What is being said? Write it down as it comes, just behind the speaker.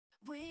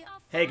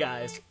Hey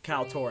guys,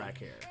 KallTorak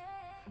here.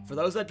 For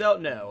those that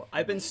don't know,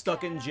 I've been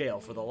stuck in jail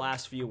for the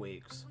last few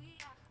weeks.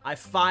 I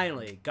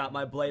finally got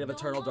my Blade of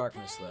Eternal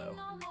Darkness though.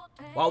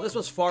 While this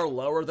was far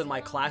lower than my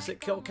classic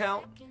kill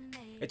count,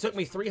 it took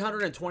me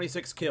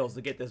 326 kills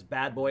to get this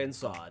bad boy in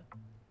sod.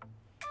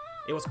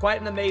 It was quite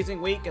an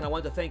amazing week, and I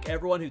wanted to thank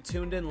everyone who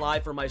tuned in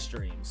live for my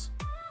streams.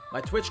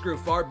 My Twitch grew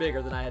far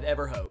bigger than I had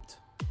ever hoped.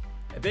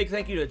 A big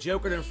thank you to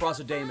Joker and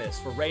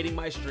Frostodamus for raiding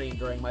my stream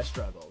during my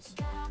struggles.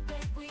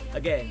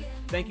 Again,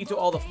 thank you to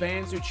all the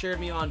fans who cheered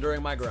me on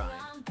during my grind.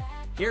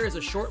 Here is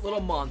a short little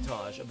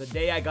montage of the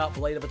day I got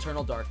Blade of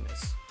Eternal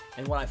Darkness,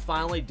 and what I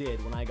finally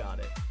did when I got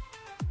it.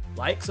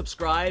 Like,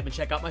 subscribe, and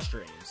check out my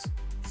streams.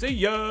 See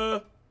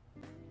ya!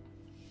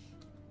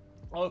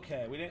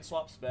 Okay, we didn't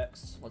swap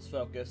specs. Let's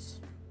focus.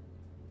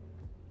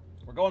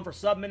 We're going for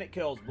sub-minute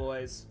kills,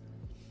 boys.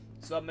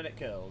 Sub-minute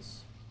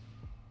kills.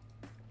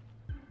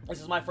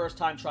 This is my first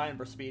time trying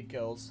for speed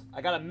kills.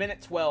 I got a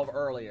minute 12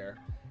 earlier,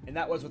 and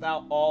that was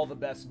without all the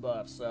best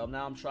buffs. So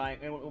now I'm trying,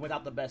 and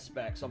without the best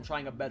spec. So I'm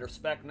trying a better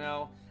spec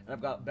now, and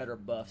I've got better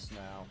buffs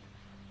now.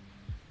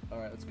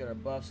 Alright, let's get our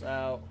buffs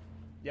out.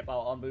 Yep,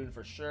 I'll unboon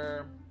for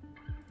sure.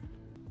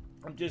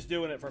 I'm just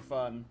doing it for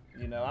fun,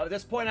 you know. At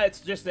this point,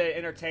 it's just to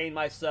entertain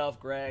myself,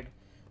 Greg.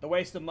 The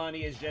waste of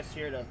money is just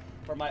here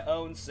for my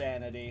own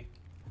sanity.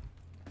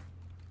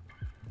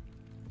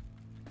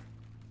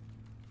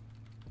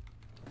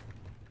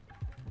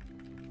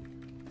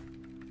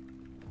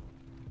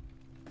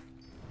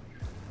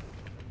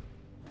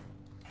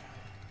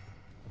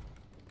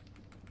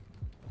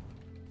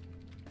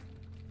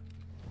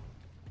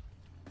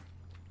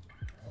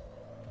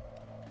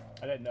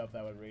 I didn't know if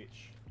that would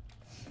reach.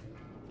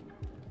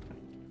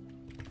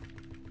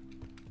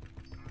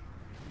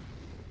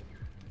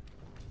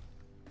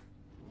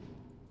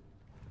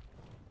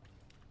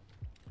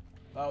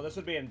 Oh, this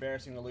would be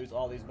embarrassing to lose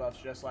all these buffs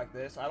just like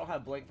this. I don't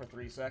have blink for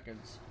 3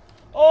 seconds.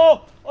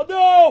 Oh! Oh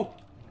no!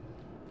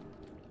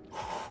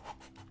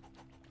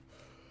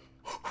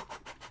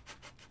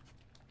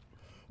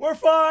 We're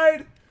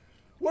fine!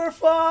 We're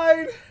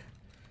fine!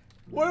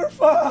 We're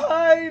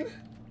fine!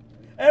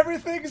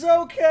 Everything's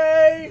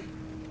okay!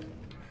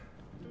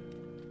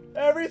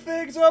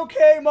 Everything's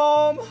okay,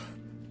 Mom!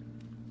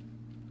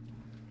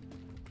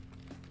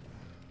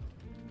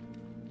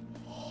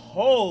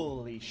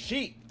 Holy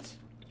shit!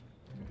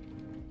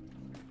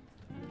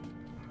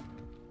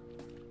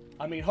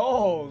 I mean,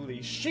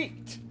 holy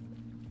shit!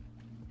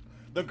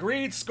 The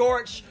Greed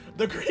Scorch!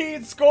 The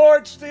Greed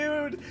Scorch,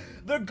 dude!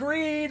 The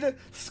Greed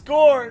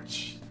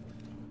Scorch!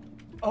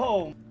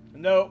 Oh,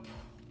 nope.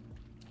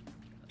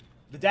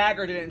 The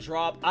dagger didn't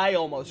drop. I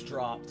almost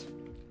dropped.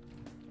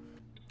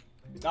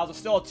 That was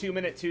still a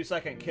 2-minute,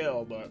 2-second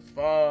kill, but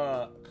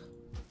fuck.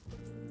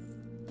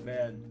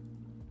 Man.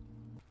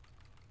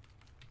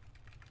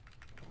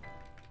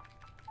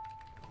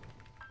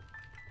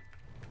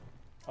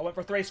 I went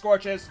for 3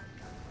 Scorches.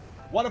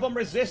 One of them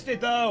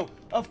resisted, though.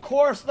 Of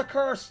course, the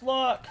curse.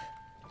 Look.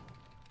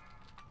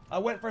 I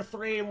went for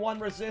 3 and 1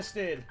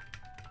 resisted.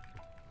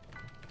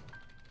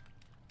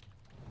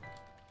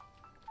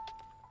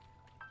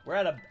 We're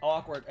at an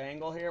awkward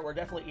angle here. We're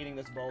definitely eating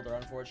this boulder,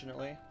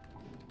 unfortunately.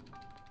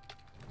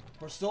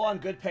 We're still on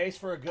good pace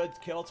for a good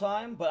kill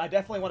time, but I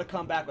definitely want to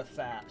come back with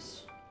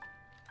FAPs.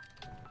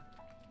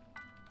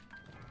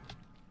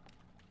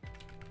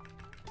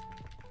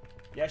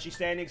 Yeah, she's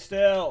standing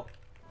still.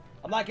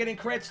 I'm not getting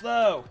crits,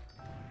 though.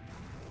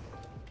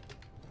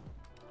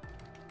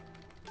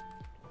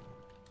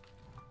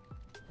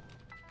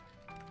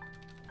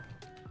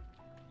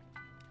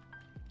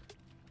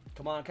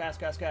 Come on, cast,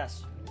 cast,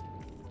 cast.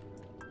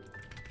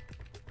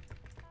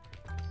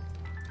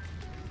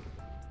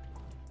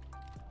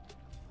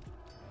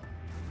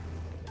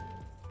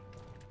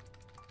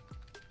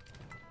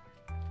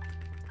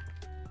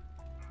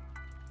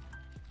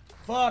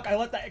 Fuck, I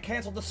let that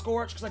cancel the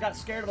Scorch because I got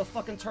scared of the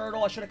fucking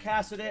turtle. I should have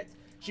casted it.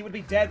 She would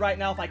be dead right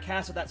now if I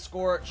casted that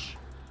Scorch.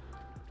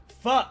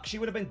 Fuck, she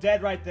would have been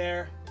dead right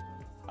there.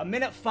 A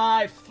minute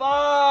 5.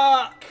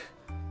 Fuck!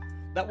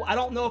 That, I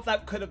don't know if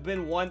that could have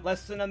been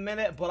less than a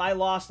minute, but I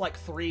lost like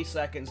 3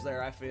 seconds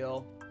there, I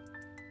feel.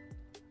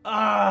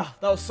 Ah,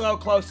 that was so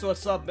close to a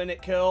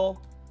sub-minute kill.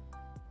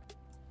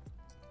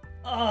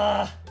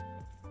 Ah.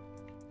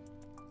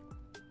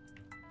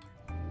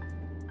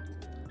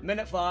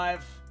 Minute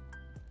 5.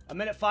 A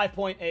minute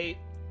 5.8.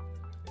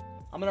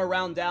 I'm gonna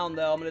round down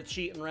though. I'm gonna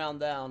cheat and round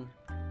down.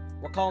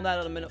 We're calling that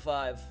at a minute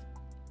 5.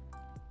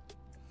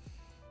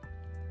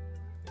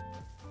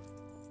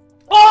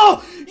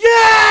 Oh!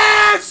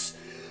 Yes!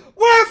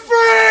 We're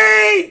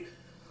free!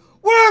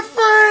 We're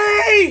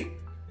free!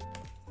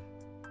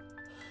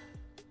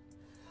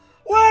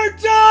 We're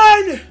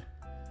done!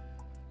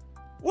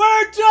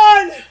 We're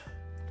done!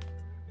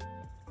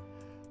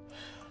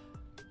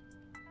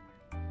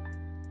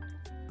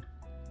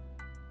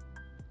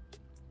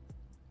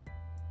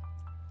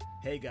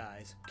 Hey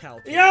guys,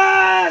 KallTorak.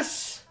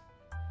 Yes!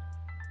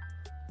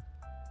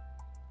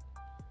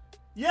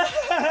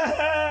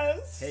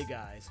 Yes! Hey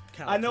guys,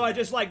 KallTorak. I know I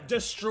just like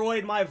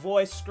destroyed my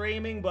voice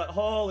screaming, but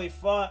holy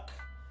fuck.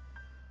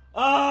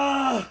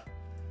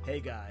 Hey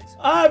guys.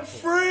 I'm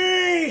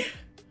free!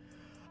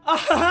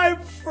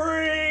 I'm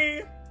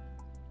free!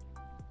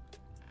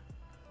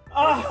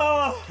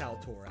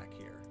 KallTorak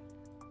here.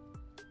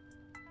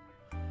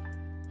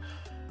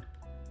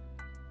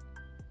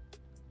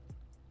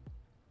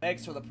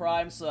 Thanks for the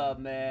Prime sub,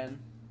 man.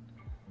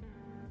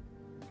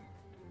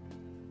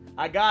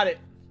 I got it.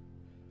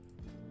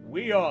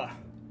 We are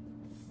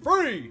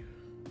free!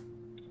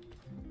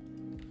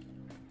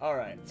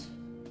 Alright.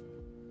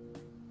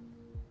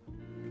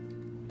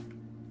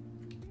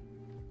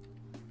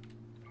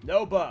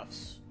 No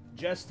buffs,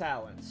 just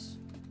talents.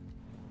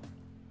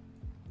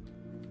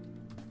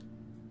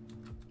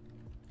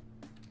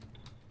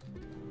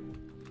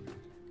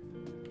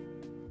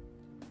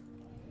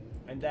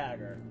 And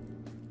dagger.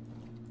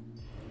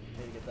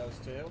 Need to get those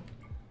two.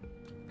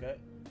 Okay.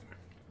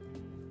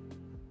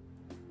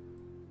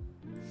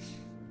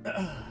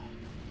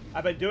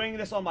 I've been doing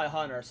this on my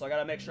hunter, so I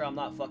gotta make sure I'm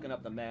not fucking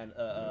up the man.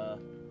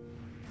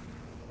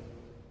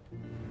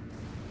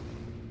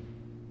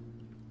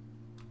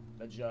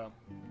 The jump.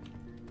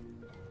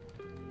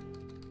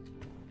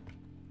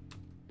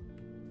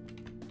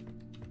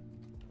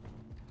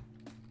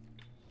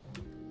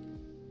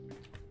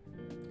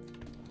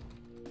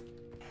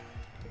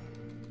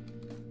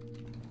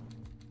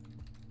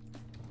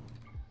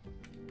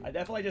 I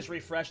definitely just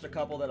refreshed a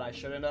couple that I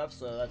shouldn't have,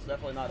 so that's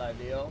definitely not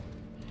ideal.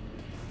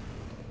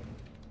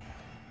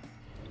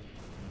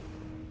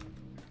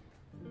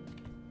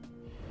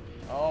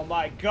 Oh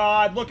my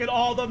god, look at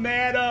all the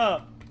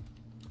mana!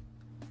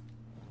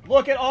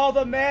 Look at all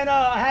the mana!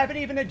 I haven't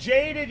even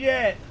jaded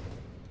yet!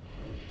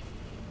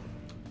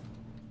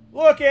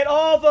 Look at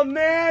all the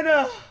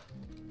mana!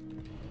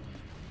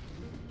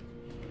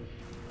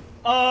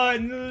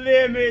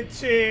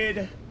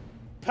 Unlimited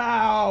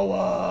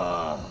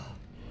power!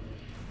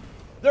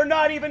 They're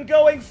not even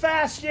going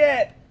fast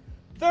yet!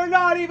 They're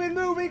not even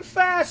moving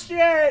fast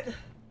yet!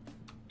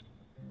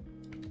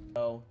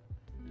 Oh.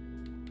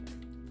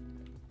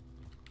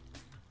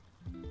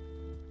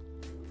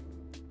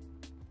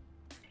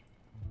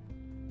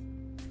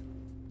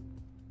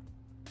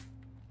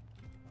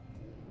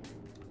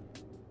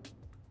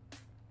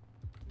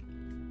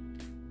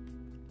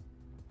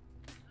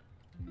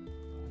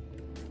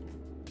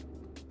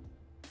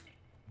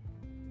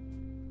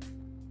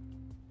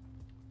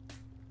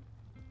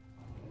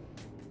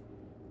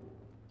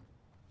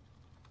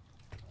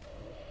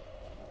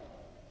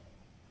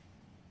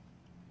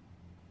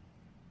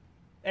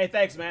 Hey,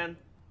 thanks, man.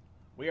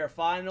 We are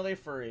finally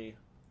free.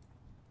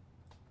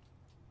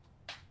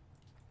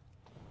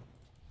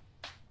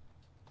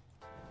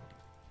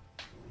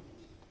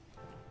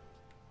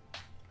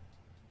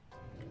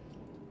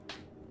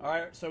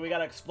 Alright, so we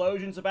got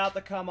explosions about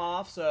to come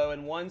off, so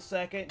in 1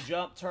 second,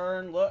 jump,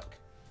 turn, look.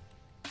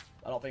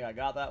 I don't think I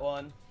got that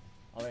one.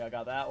 I don't think I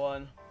got that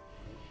one.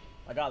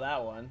 I got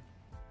that one.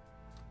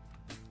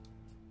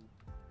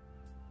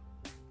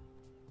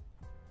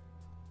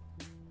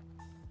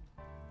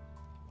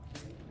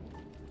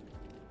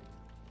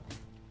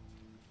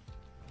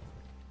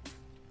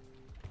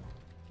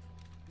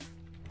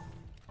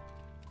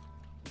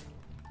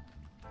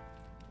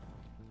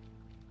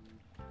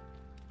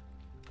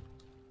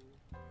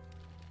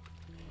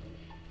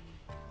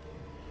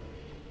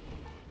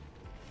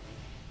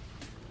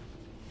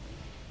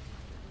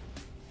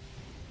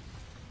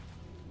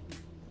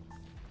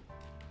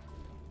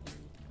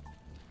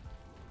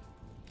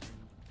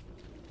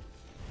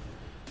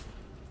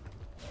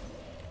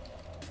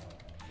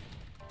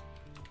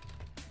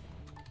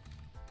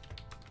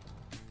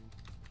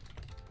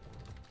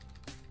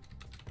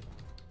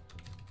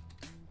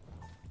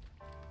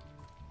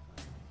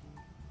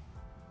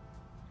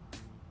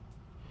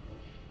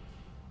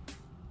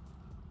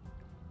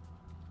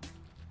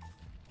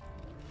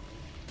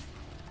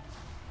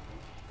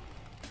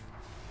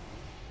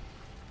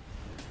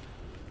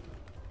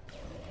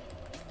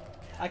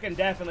 I can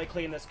definitely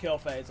clean this kill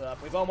phase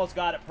up. We've almost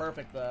got it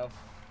perfect, though.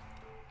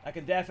 I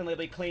can definitely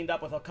be cleaned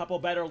up with a couple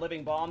better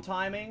living bomb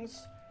timings.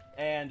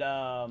 And,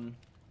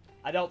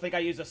 I don't think I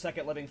used a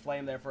second living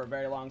flame there for a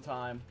very long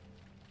time.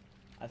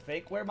 I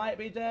think we might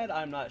be dead.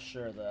 I'm not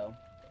sure, though.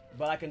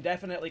 But I can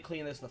definitely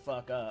clean this the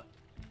fuck up.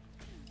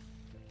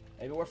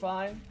 Maybe we're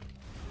fine?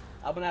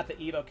 I'm gonna have to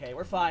evocate.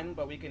 We're fine,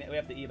 but we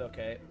have to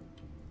evocate.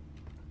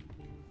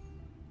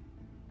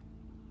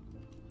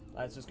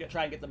 Let's just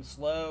try and get them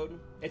slowed.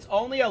 It's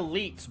only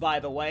elites,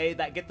 by the way,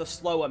 that get the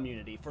slow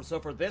immunity.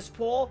 So for this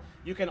pull,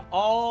 you can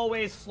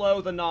always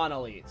slow the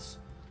non-elites.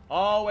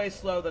 Always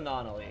slow the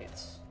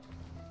non-elites.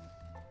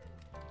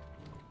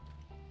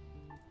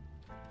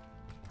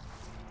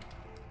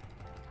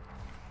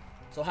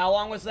 So how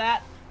long was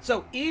that?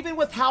 So even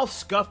with how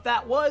scuffed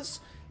that was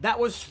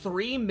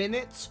 3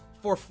 minutes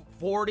for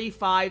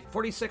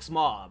 46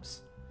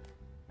 mobs.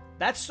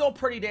 That's still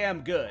pretty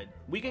damn good.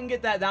 We can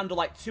get that down to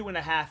like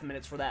 2.5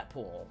 minutes for that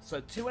pull. So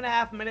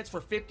 2.5 minutes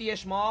for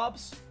 50-ish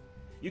mobs.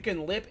 You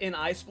can lip in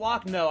ice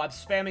block. No, I'm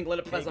spamming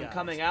lip as I'm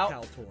coming out.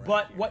 KallTorak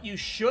But here. what you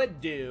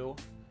should do,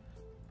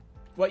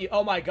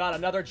 oh my god,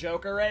 another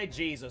Joker raid?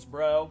 Jesus,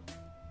 bro.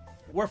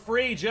 We're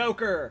free,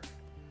 Joker!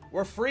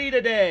 We're free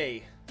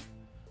today!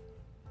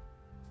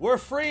 We're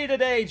free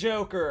today,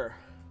 Joker!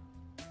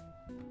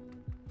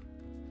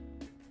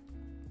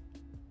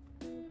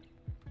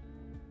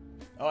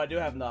 Oh, I do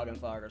have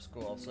Noggenfogger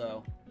School,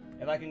 so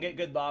if I can get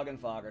good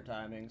Noggenfogger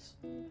timings.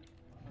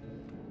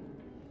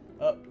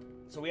 Oh,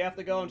 so we have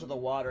to go into the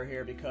water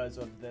here because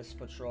of this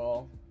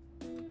patrol.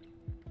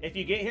 If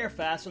you get here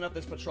fast enough,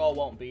 this patrol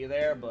won't be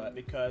there, but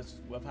because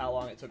of how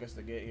long it took us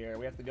to get here,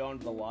 we have to go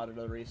into the water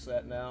to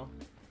reset now.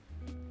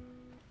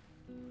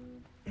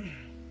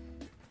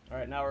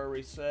 Alright, now we're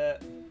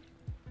reset.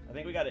 I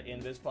think we got an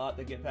invis pot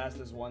to get past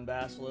this one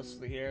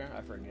basilisk here.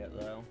 I forget,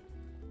 though.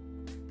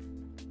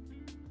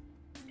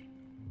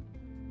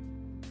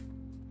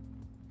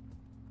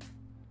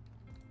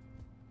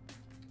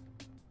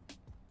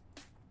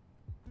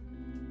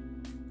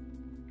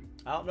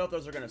 I don't know if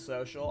those are going to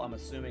social. I'm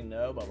assuming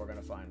no, but we're going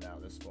to find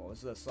out this pool. This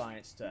is a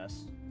science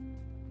test.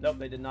 Nope,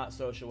 they did not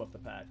social with the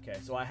pat. Okay,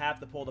 so I have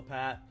to pull the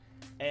pat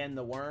and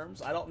the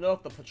worms. I don't know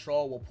if the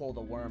patrol will pull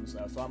the worms,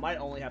 though. So I might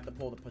only have to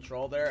pull the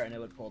patrol there, and it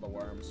would pull the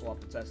worms. So I'll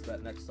have to test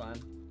that next time.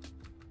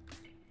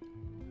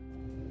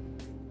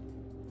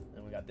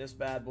 Then we got this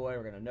bad boy.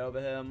 We're going to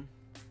Nova him.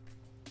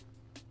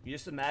 You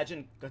just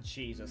imagine... Oh,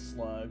 jeez, a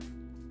slug.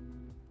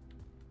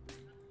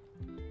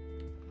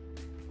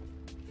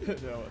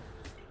 No.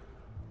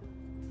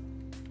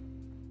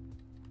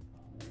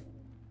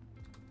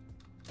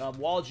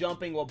 Wall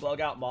jumping will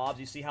bug out mobs.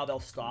 You see how they'll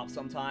stop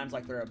sometimes,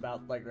 like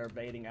they're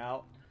baiting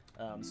out.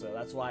 So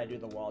that's why I do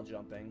the wall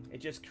jumping.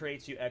 It just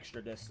creates you extra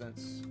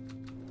distance,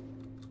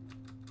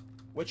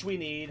 which we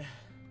need.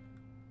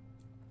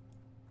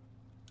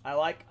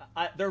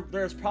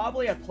 There's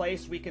probably a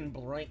place we can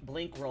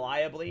blink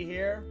reliably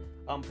here.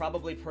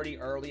 Probably pretty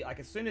early. Like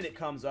as soon as it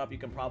comes up, you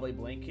can probably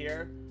blink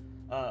here.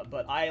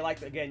 But I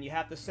like, again, you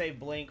have to save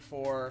blink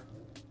for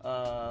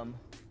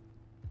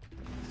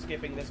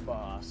skipping this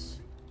boss.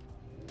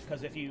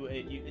 Because if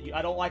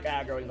I don't like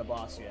aggroing the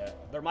boss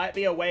yet. There might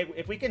be a way,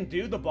 if we can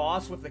do the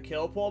boss with the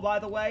kill pool, by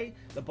the way,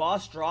 the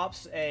boss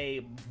drops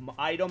a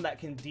item that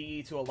can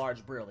DE to a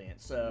large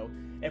brilliant. So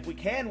if we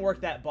can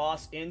work that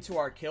boss into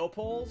our kill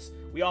pools,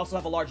 we also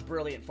have a large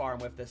brilliant farm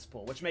with this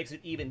pool, which makes it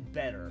even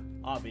better,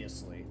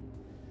 obviously.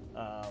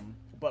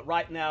 But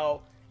right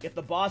now, if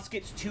the boss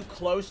gets too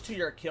close to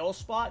your kill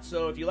spot,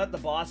 so if you let the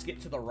boss get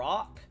to the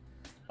rock,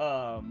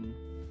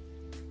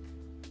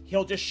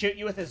 he'll just shoot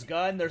you with his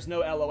gun. There's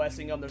no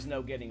LOSing him. There's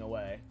no getting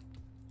away.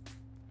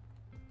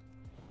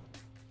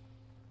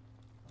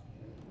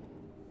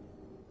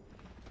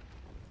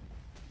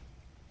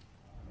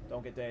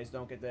 Don't get dazed.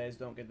 Don't get dazed.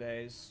 Don't get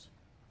dazed.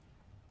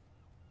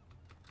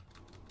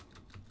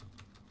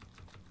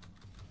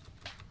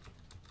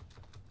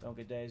 Don't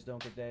get dazed.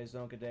 Don't get dazed.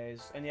 Don't get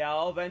dazed. And yeah,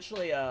 I'll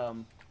eventually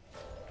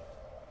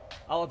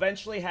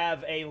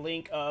have a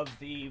link of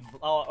the...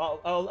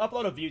 I'll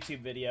upload a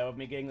YouTube video of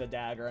me getting the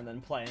dagger and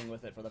then playing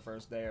with it for the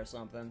first day or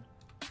something.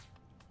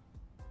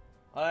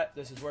 Alright,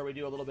 this is where we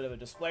do a little bit of a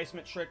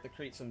displacement trick to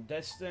create some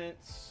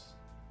distance.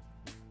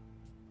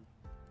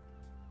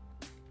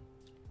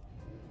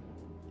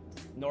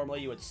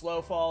 Normally you would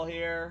slow fall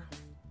here.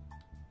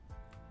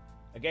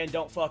 Again,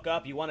 don't fuck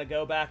up. You want to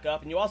go back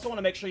up. And you also want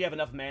to make sure you have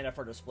enough mana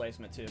for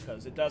displacement too,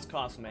 because it does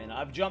cost mana.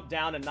 I've jumped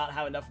down and not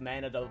have enough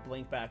mana to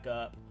blink back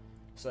up.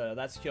 So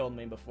that's killed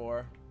me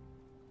before.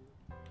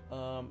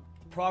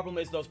 Problem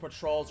is those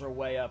patrols are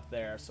way up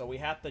there, so we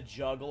have to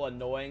juggle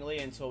annoyingly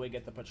until we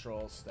get the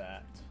patrols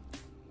stacked.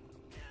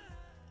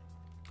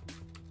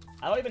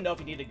 I don't even know if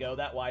you need to go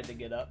that wide to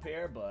get up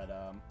here,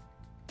 but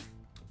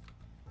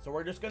so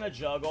we're just gonna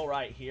juggle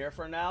right here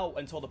for now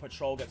until the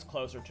patrol gets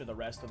closer to the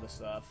rest of the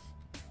stuff,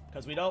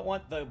 because we don't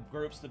want the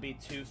groups to be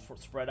too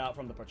spread out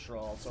from the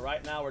patrol. So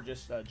right now we're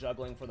just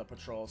juggling for the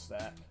patrol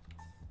stack,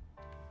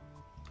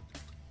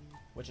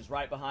 which is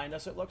right behind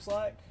us, it looks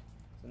like.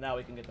 So now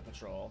we can get the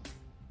patrol.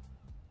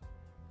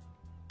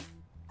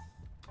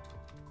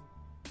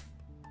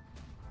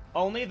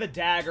 Only the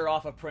dagger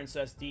off of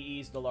Princess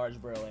DEs the large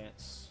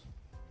brilliance.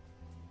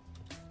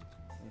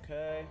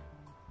 Okay.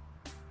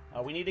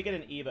 We need to get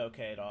an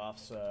evocate off,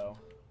 so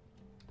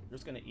we're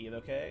just gonna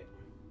evocate.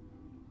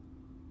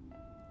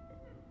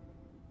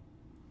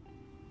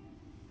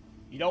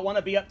 You don't want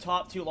to be up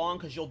top too long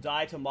because you'll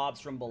die to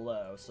mobs from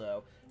below,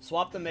 so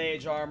swap the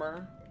mage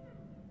armor.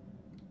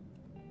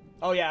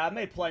 Oh yeah, I've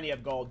made plenty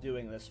of gold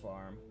doing this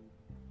farm.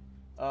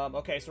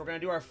 Okay, so we're going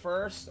to do our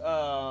first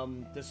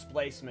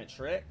displacement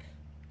trick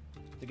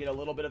to get a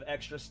little bit of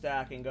extra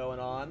stacking going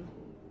on.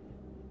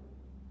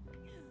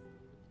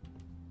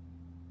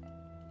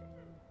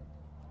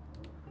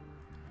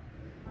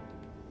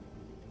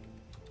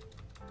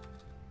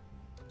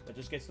 That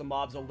just gets the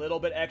mobs a little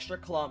bit extra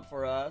clump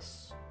for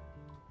us.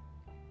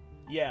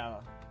 Yeah,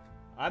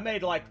 I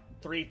made like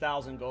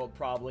 3,000 gold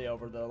probably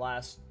over the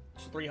last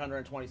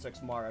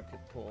 326 Mara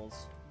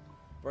pulls.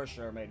 For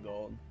sure made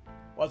gold.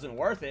 Wasn't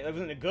worth it. It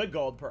wasn't a good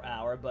gold per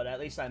hour, but at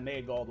least I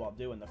made gold while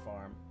doing the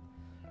farm.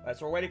 Alright,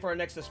 so we're waiting for our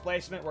next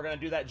displacement. We're going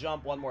to do that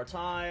jump one more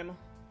time.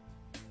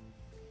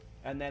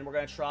 And then we're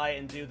going to try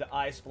and do the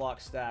ice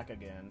block stack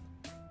again.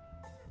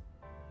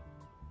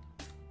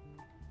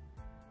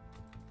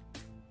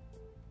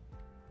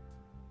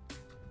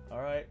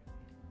 Alright.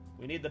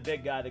 We need the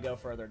big guy to go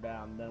further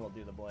down, and then we'll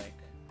do the blink.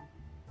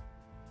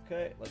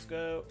 Okay, let's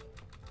go.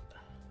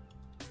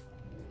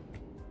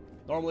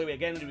 Normally, we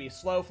again would be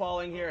slow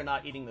falling here and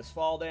not eating this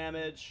fall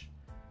damage.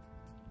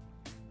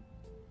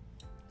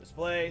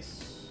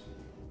 Displace.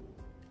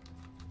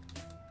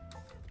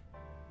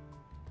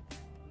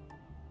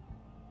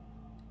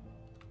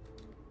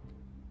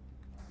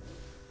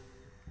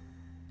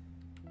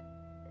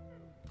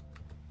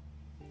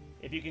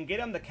 If you can get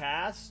him to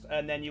cast,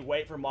 and then you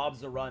wait for mobs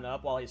to run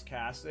up while he's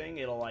casting,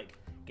 it'll, like,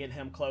 get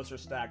him closer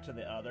stacked to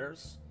the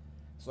others.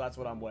 So that's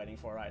what I'm waiting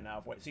for right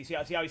now. See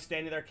how he's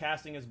standing there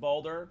casting his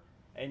boulder?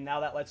 And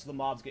now that lets the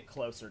mobs get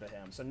closer to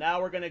him. So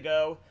now we're going to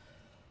go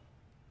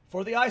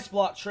for the ice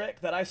block trick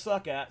that I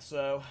suck at.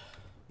 So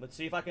let's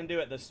see if I can do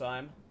it this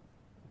time.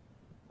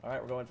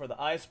 Alright, we're going for the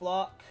ice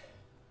block.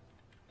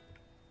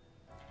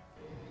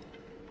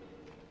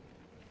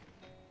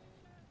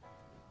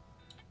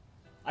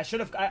 I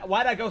should have...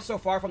 Why'd I go so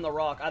far from the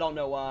rock? I don't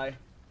know why.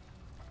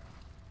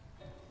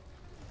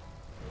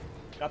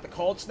 Got the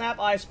cold snap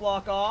ice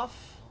block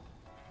off.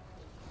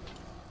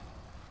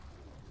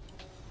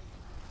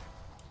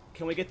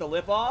 Can we get the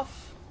lip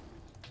off?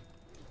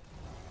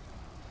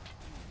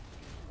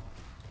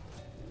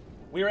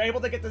 We were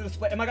able to get the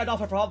display. Am I gonna die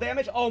for fall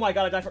damage? Oh my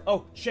god, I died for...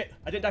 Oh, shit.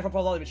 I didn't die from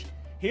fall damage.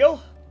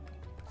 Heal.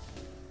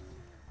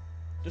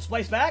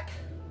 Displace back.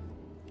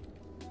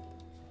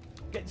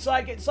 Get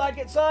inside, get inside,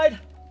 get inside.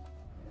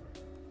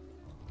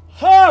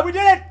 Ha! We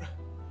did it!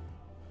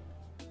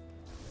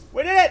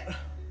 We did it!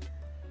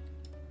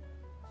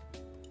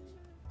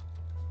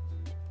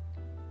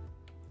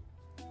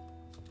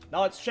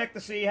 Now let's check to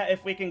see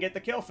if we can get the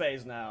kill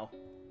phase now.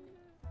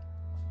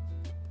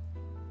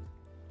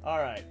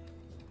 Alright.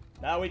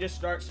 Now we just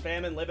start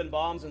spamming living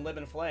bombs and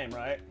living flame,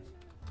 right?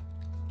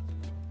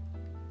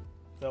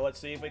 So let's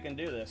see if we can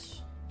do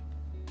this.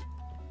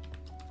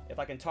 If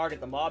I can target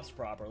the mobs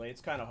properly.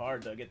 It's kind of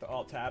hard to get the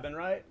alt-tabbing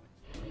right.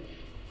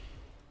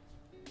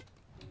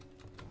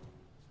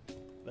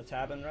 The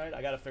tabbing right?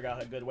 I gotta figure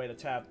out a good way to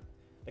tab.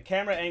 The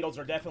camera angles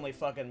are definitely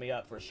fucking me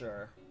up for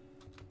sure.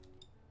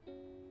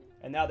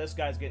 And now this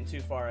guy's getting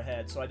too far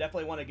ahead, so I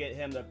definitely want to get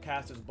him to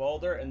cast his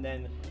boulder and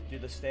then do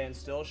the stand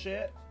still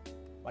shit.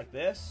 Like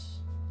this.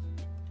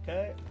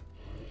 Okay.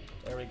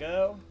 There we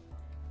go.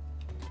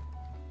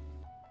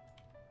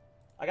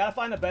 I gotta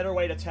find a better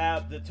way to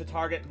to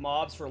target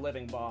mobs for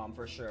living bomb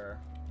for sure.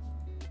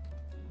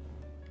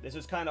 This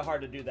is kind of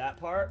hard to do that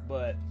part,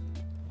 but...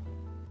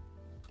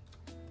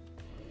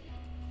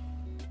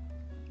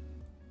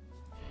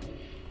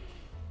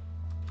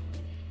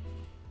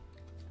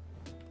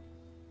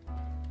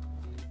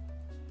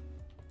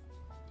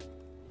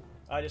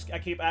 I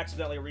keep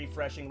accidentally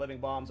refreshing living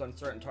bombs on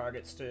certain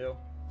targets too.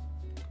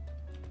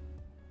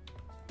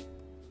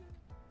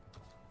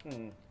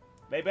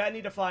 Maybe I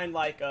need to find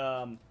like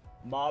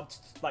mobs,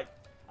 like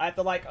I have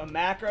to like a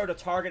macro to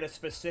target a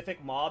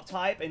specific mob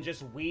type and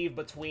just weave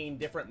between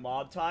different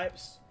mob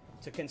types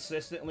to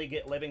consistently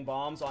get living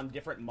bombs on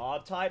different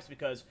mob types,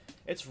 because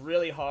it's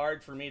really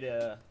hard for me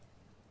to,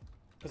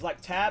 because like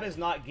tab is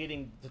not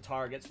getting the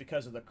targets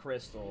because of the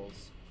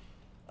crystals.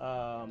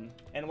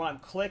 And when I'm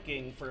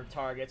clicking for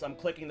targets, I'm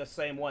clicking the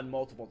same one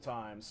multiple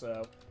times,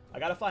 so I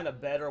gotta find a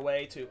better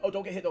way to... Oh,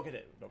 don't get hit, don't get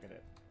hit, don't get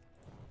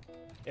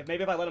hit.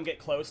 Maybe if I let them get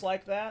close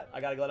like that,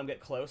 I gotta let them get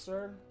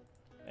closer,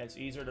 and it's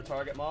easier to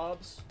target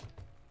mobs.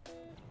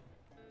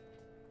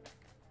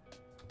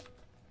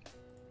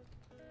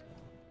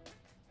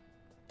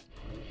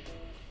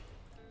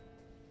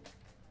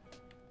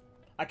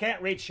 I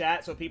can't read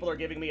chat, so people are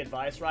giving me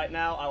advice right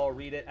now. I will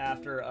read it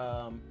after,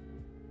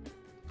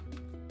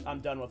 I'm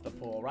done with the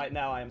pool. Right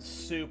now, I am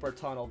super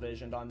tunnel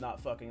visioned on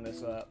not fucking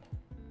this up.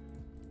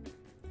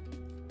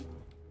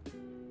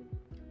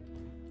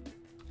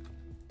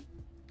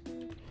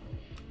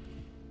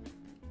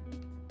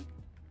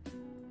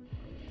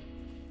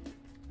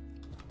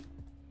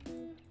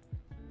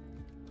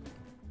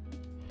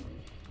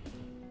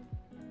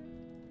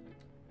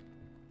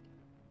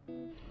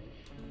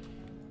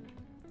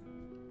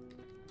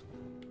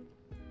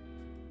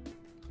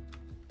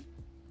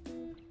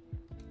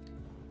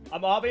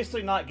 I'm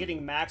obviously not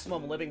getting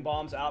maximum living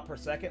bombs out per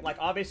second. Like,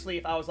 obviously,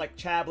 if I was like,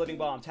 tab living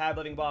bomb, tab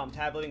living bomb,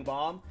 tab living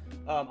bomb,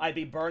 I'd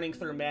be burning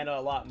through mana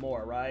a lot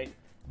more, right?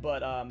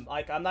 But,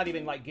 like, I'm not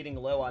even, like, getting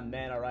low on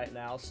mana right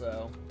now,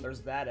 so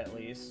there's that at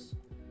least.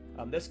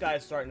 This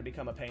guy's starting to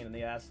become a pain in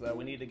the ass, though.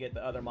 We need to get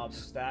the other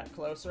mobs stat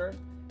closer.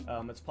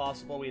 It's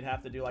possible we'd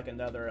have to do, like,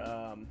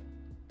 another,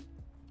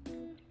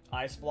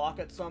 ice block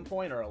at some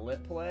point, or a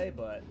lit play,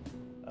 but,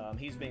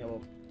 he's being a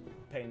little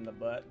pain in the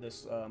butt,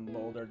 this,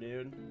 boulder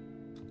dude.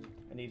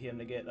 I need him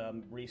to get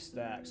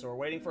restacked. So we're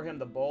waiting for him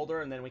to boulder,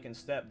 and then we can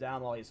step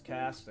down while he's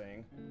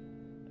casting.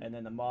 And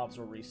then the mobs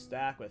will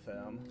restack with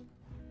him.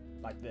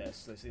 Like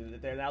this. See,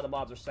 now the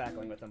mobs are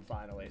stackling with him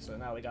finally. So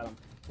now we got him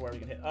to where we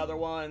can hit other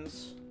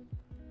ones.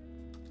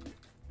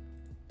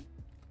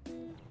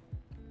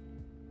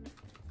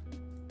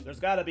 There's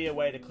got to be a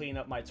way to clean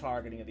up my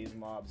targeting of these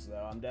mobs,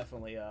 though. I'm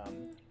definitely,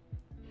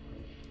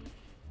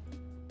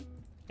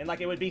 And,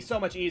 like, it would be so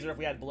much easier if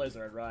we had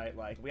Blizzard, right?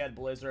 Like, we had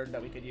Blizzard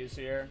that we could use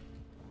here.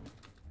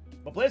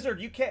 But Blizzard,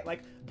 you can't,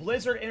 like,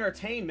 Blizzard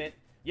Entertainment,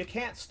 you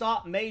can't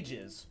stop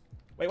mages.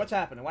 Wait, what's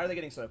happening? Why are they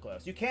getting so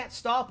close? You can't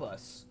stop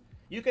us.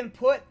 You can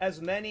put as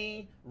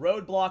many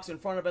roadblocks in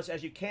front of us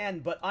as you can,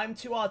 but I'm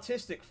too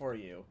autistic for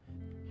you.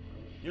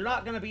 You're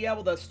not going to be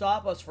able to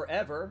stop us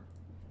forever.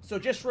 So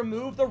just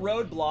remove the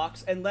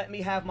roadblocks and let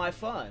me have my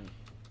fun.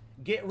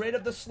 Get rid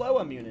of the slow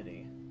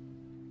immunity.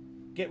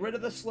 Get rid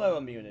of the slow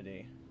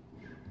immunity.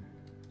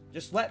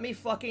 Just let me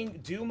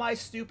fucking do my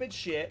stupid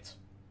shit.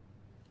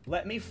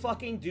 Let me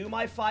fucking do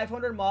my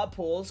 500 mob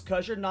pulls,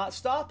 because you're not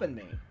stopping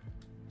me.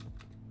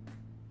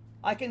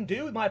 I can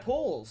do my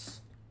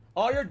pulls.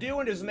 All you're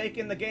doing is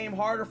making the game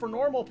harder for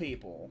normal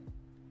people.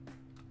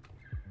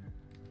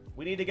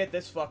 We need to get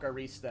this fucker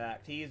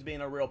restacked. He's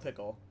being a real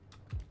pickle.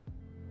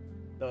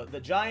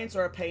 The giants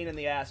are a pain in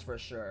the ass for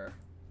sure.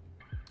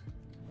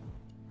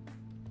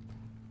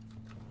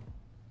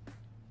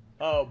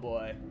 Oh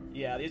boy.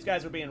 Yeah, these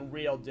guys are being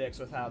real dicks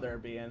with how they're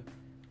being.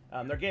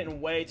 They're getting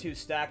way too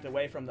stacked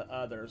away from the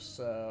others,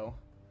 so...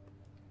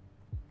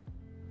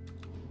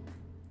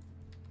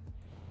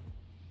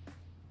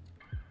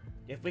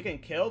 If we can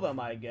kill them,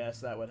 I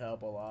guess that would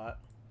help a lot.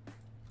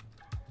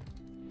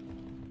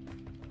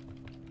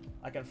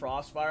 I can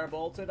Frostfire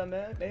Bolt it a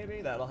minute,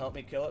 maybe? That'll help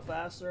me kill it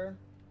faster.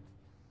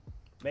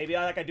 Maybe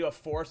I do a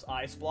Force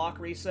Ice Block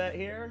reset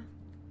here.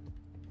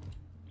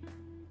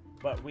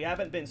 But we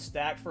haven't been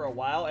stacked for a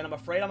while, and I'm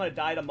afraid I'm going to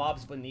die to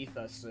mobs beneath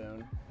us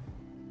soon.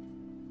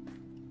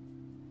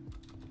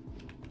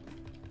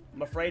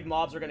 I'm afraid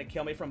mobs are going to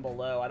kill me from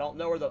below. I don't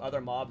know where the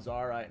other mobs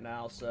are right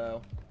now,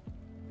 so...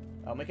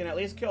 we can at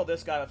least kill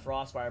this guy with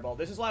Frostfire Bolt.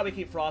 This is why we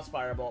keep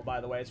Frostfire Bolt, by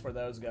the way, it's for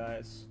those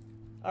guys.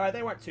 Alright,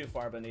 they weren't too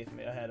far beneath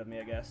me, ahead of me,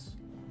 I guess.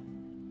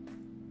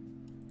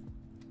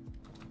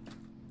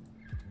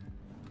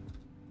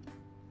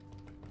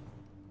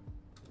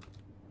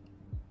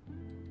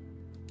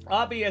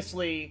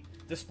 Obviously,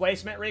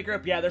 displacement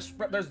regroup. Yeah,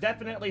 there's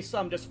definitely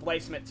some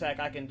displacement tech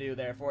I can do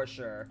there for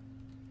sure.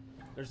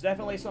 There's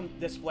definitely some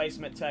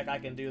displacement tech I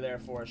can do there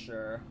for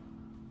sure.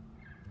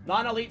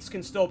 Non-elites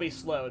can still be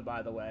slowed,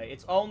 by the way.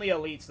 It's only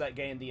elites that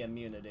gain the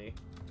immunity.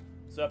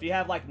 So if you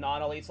have, like,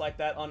 non-elites like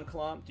that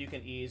unclumped, you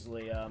can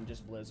easily,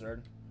 just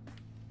Blizzard.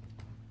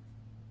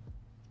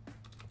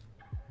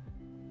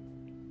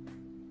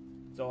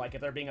 So, like,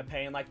 if they're being a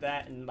pain like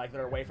that, and, like,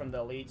 they're away from the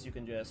elites, you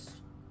can just...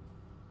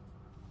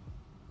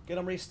 get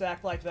them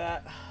restacked like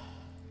that.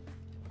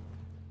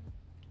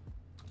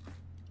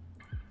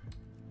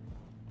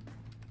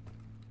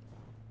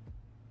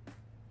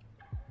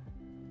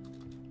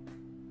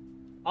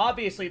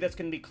 Obviously, this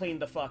can be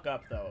cleaned the fuck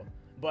up, though.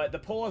 But the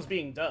pull is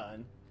being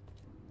done.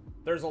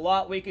 There's a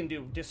lot we can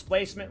do.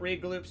 Displacement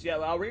regroups. Yeah,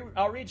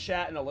 I'll read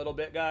chat in a little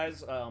bit,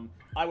 guys.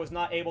 I was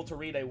not able to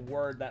read a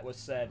word that was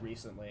said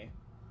recently.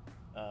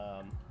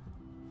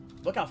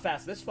 Look how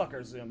fast this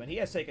fucker's zooming. He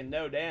has taken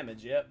no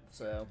damage, yep.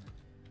 So,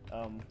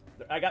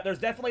 there's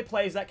definitely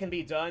plays that can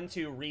be done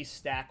to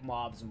restack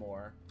mobs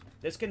more.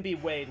 This can be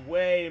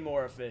way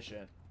more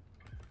efficient.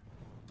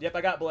 Yep,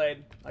 I got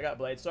Blade. I got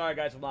Blade. Sorry,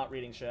 guys, for not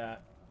reading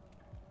chat.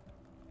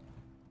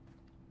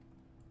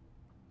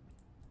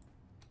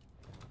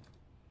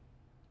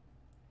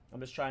 I'm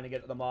just trying to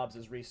get the mobs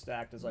as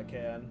restacked as I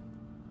can.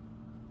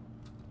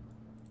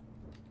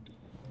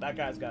 That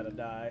guy's gotta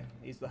die.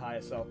 He's the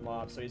highest health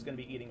mob, so he's gonna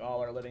be eating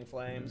all our living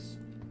flames.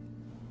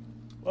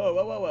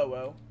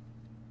 Whoa.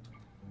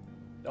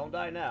 Don't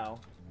die now.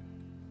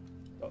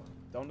 Oh,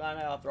 don't die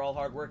now after all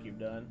hard work you've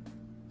done.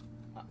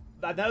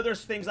 I know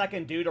there's things I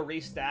can do to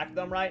restack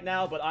them right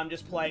now, but I'm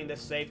just playing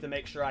this safe to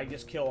make sure I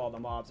just kill all the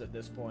mobs at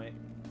this point.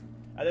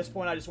 At this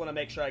point, I just want to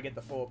make sure I get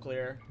the full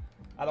clear.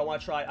 I don't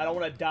want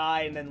to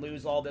die and then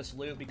lose all this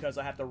loot because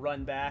I have to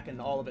run back and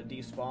all of it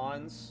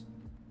despawns.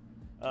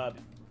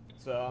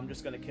 So I'm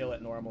just gonna kill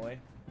it normally.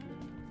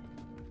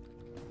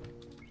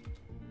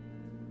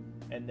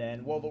 And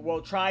then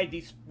we'll try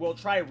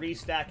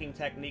restacking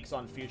techniques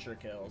on future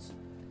kills.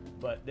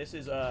 But this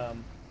is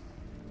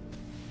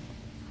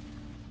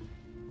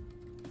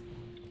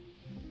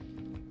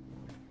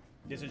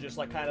this is just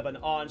like kind of an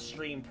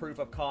on-stream proof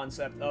of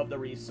concept of the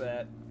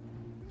reset.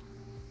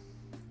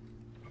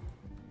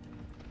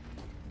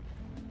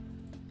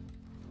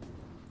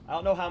 I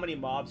don't know how many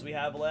mobs we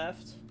have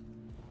left.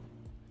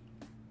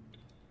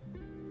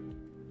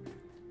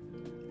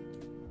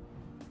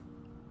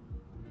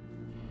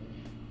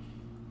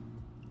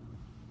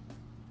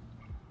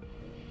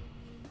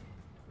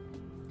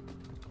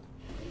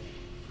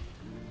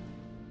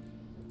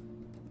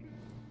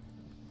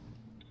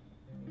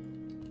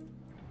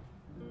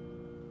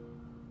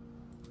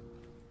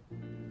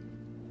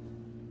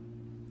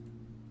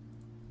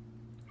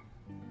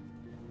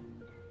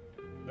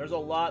 There's a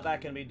lot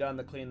that can be done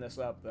to clean this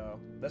up, though.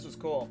 This was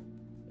cool.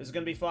 This is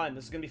gonna be fun.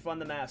 This is gonna be fun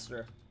to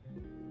master.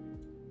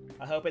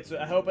 I hope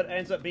it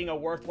ends up being a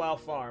worthwhile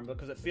farm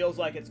because it feels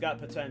like it's got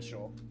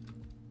potential.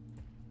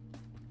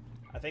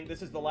 I think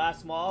this is the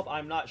last mob.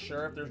 I'm not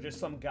sure if there's just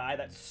some guy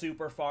that's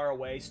super far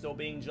away still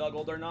being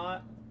juggled or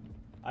not.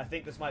 I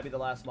think this might be the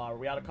last mob. Are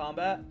we out of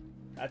combat?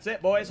 That's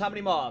it, boys. How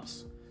many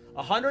mobs?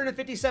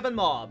 157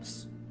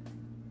 mobs.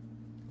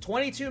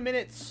 22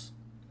 minutes.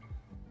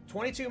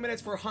 22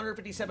 minutes for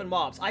 157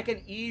 mobs. I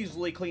can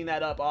easily clean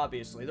that up,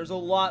 obviously. There's a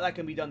lot that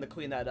can be done to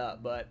clean that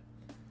up, but...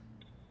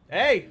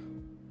 Hey!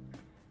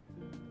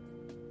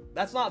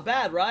 That's not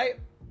bad, right?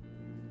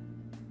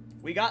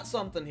 We got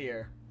something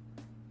here.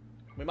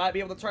 We might be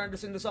able to turn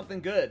this into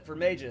something good for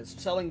mages.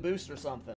 Selling boost or something.